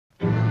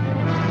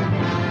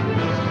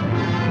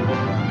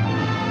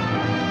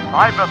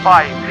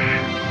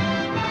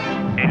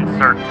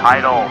Insert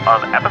title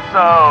of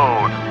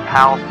episode.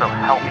 Pal, so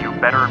help you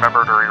better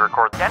remember to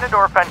re-record.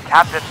 Ganondorf and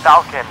Captain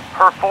Falcon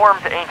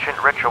performed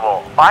ancient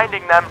ritual,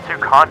 binding them to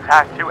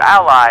contact to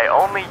ally,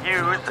 only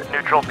use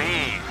neutral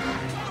bees.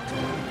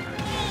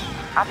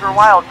 After a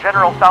while,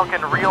 General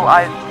Falcon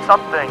realized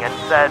something and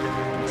said,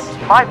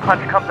 "My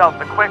punch comes out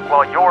the quick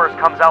while yours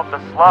comes out the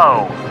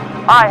slow.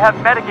 I have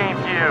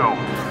metagamed you."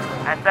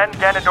 And then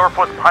Ganondorf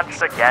was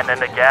punched again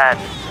and again.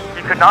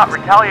 He could not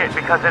retaliate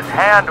because his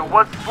hand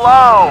was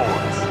slow.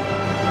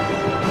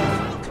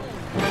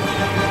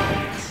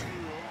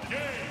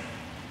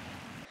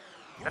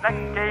 The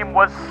next game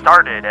was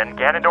started, and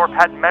Ganondorf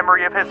had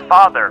memory of his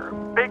father,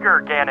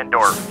 bigger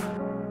Ganondorf.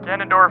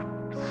 Ganondorf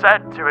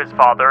said to his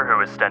father, who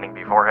was standing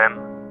before him,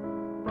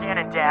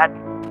 "Ganondad,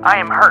 I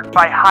am hurt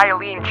by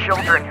Hylian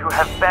children who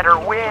have better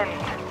wind."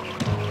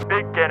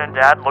 Big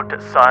Ganondad looked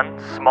at son,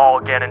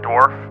 small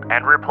Ganondorf,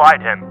 and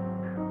replied him,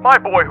 "My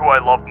boy who I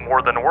love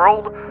more than the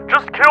world,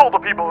 just kill the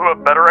people who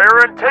have better air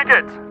and take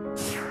it."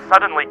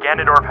 Suddenly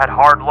Ganondorf had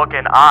hard look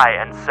in eye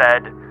and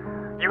said,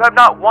 "You have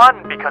not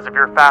won because of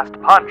your fast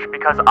punch,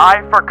 because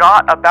I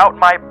forgot about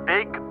my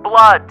big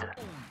blood."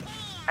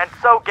 And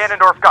so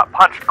Ganondorf got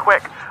punched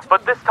quick,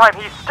 but this time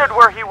he stood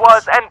where he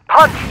was and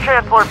punched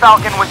Chancellor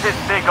Falcon with his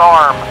big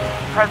arm.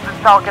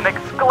 President Falcon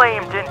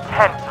exclaimed in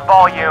tense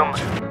volume.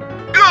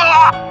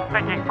 "Gah!"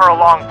 Thinking for a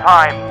long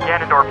time,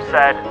 Ganondorf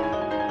said,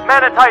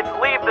 "Manatites,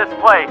 leave this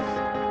place."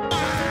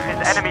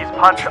 His enemy's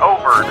punch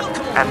overed,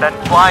 and then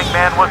Flying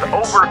Man was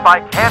overed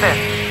by cannon.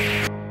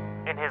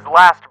 In his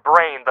last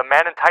brain, the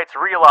Manatites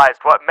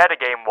realized what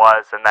metagame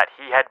was and that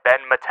he had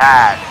been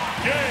Metag.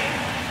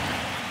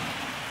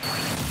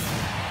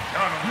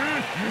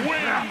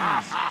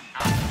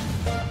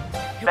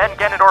 Then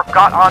Ganondorf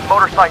got on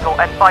motorcycle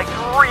and biked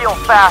real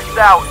fast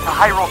out to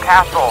Hyrule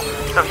Castle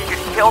so he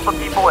could kill the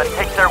people and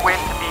take their win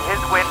to be his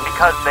win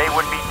because they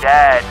would be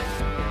dead.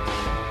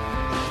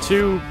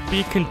 To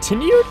be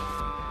continued?